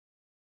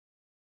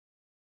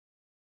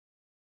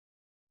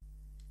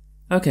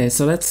Okay,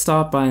 so let's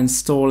start by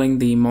installing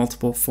the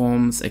multiple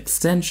forms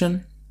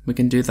extension. We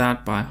can do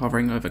that by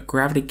hovering over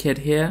GravityKit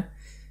here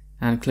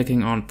and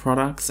clicking on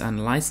products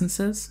and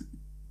licenses.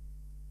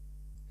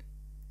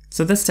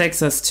 So this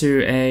takes us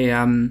to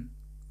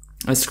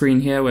a screen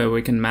here where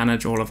we can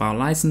manage all of our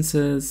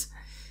licenses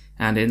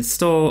and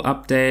install,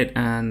 update,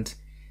 and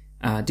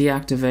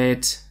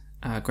deactivate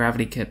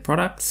GravityKit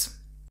products.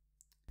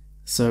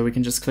 So we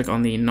can just click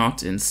on the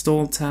Not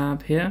Installed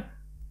tab here,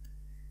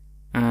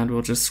 and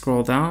we'll just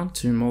scroll down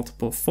to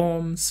multiple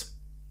forms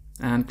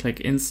and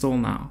click Install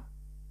Now.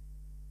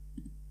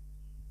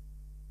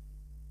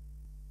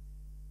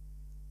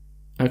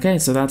 Okay,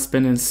 so that's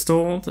been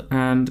installed,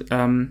 and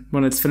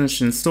when it's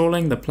finished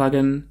installing, the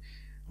plugin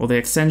or the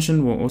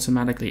extension will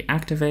automatically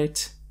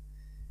activate.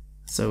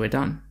 So we're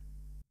done.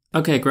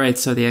 Okay, great.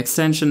 So the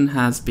extension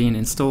has been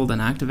installed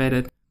and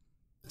activated.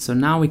 So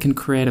now we can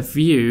create a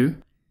view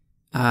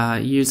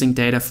using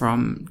data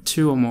from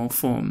 2 or more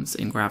forms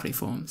in Gravity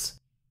Forms.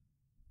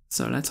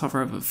 So let's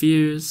hover over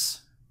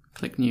Views,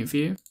 click New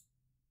View,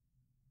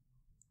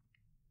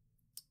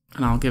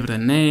 and I'll give it a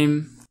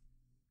name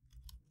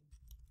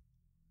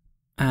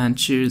and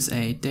choose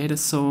a data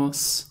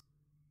source.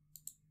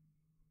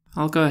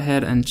 I'll go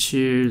ahead and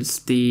choose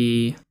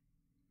the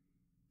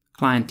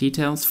client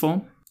details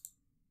form,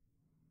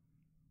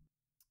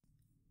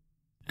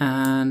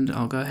 and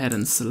I'll go ahead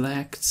and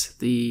select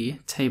the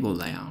table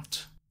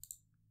layout.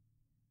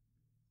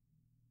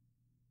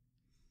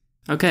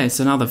 Okay,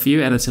 so now the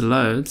view editor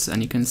loads,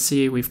 and you can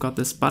see we've got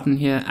this button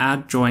here,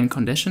 Add Join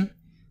Condition.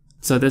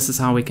 So this is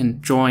how we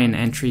can join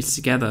entries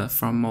together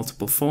from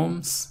multiple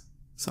forms.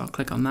 So I'll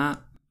click on that.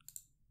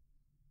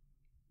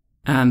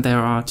 And there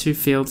are 2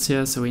 fields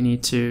here, so we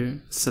need to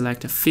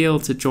select a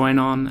field to join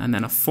on and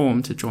then a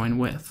form to join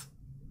with.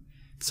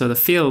 So the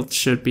field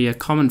should be a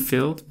common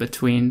field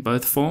between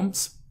both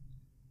forms.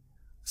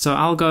 So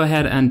I'll go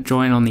ahead and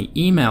join on the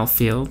email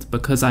field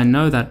because I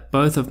know that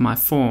both of my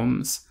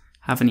forms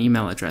have an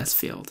email address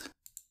field.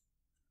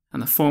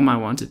 And the form I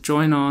want to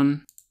join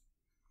on,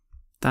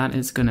 that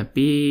is going to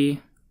be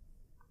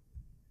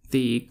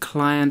the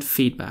client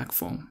feedback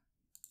form.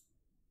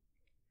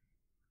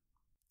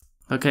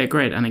 Okay,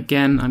 great. And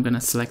again, I'm going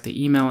to select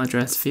the email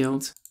address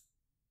field.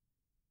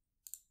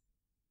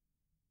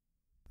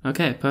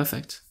 Okay,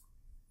 perfect.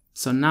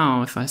 So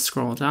now if I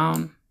scroll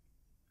down,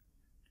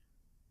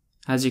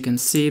 as you can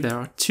see, there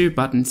are 2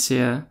 buttons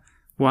here.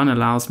 One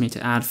allows me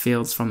to add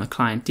fields from the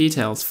client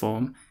details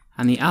form,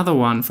 and the other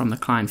one from the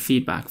client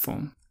feedback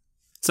form.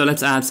 So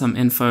let's add some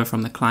info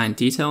from the client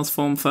details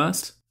form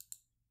first.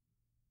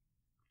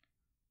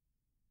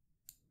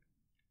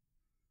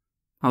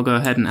 I'll go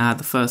ahead and add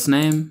the first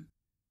name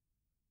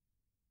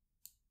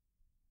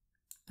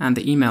and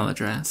the email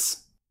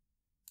address.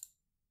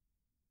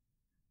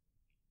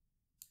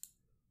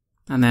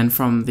 And then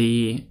from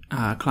the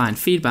client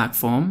feedback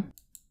form,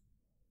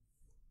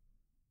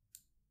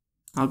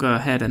 I'll go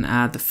ahead and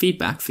add the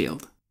feedback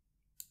field.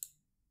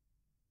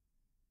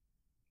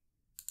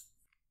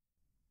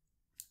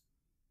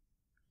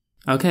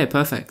 Okay,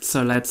 perfect.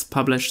 So let's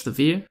publish the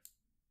view.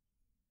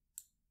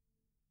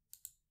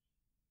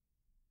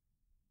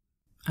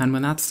 And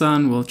when that's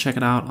done, we'll check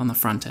it out on the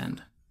front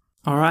end.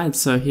 Alright,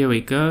 so here we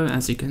go.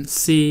 As you can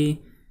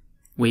see,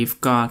 we've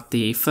got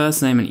the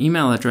first name and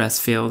email address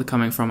field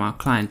coming from our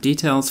client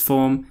details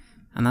form,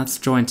 and that's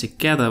joined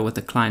together with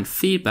the client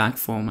feedback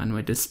form, and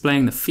we're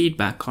displaying the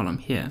feedback column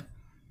here.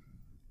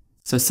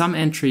 So some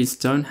entries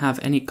don't have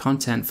any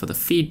content for the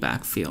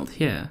feedback field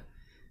here.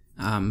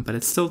 But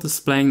it's still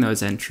displaying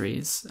those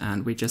entries,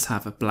 and we just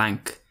have a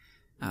blank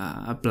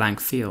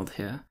field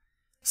here.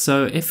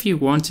 So if you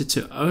wanted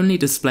to only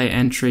display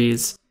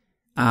entries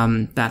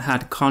that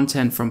had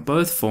content from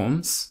both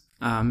forms,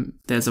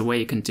 there's a way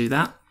you can do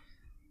that.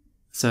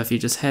 So if you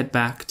just head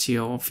back to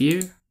your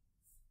view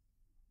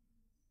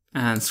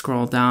and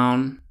scroll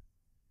down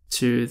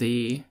to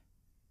the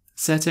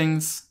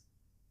settings.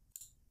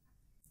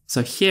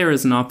 So here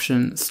is an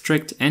option,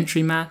 strict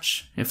entry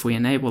match. If we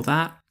enable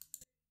that,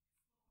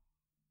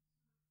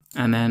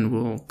 and then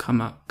we'll come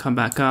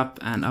back up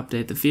and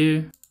update the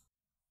view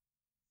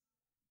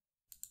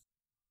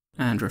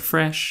and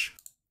refresh.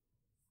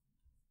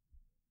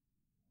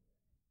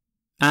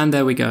 And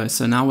there we go.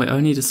 So now we're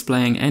only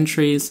displaying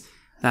entries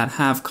that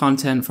have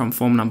content from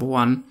form number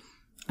 1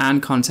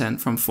 and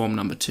content from form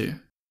number 2.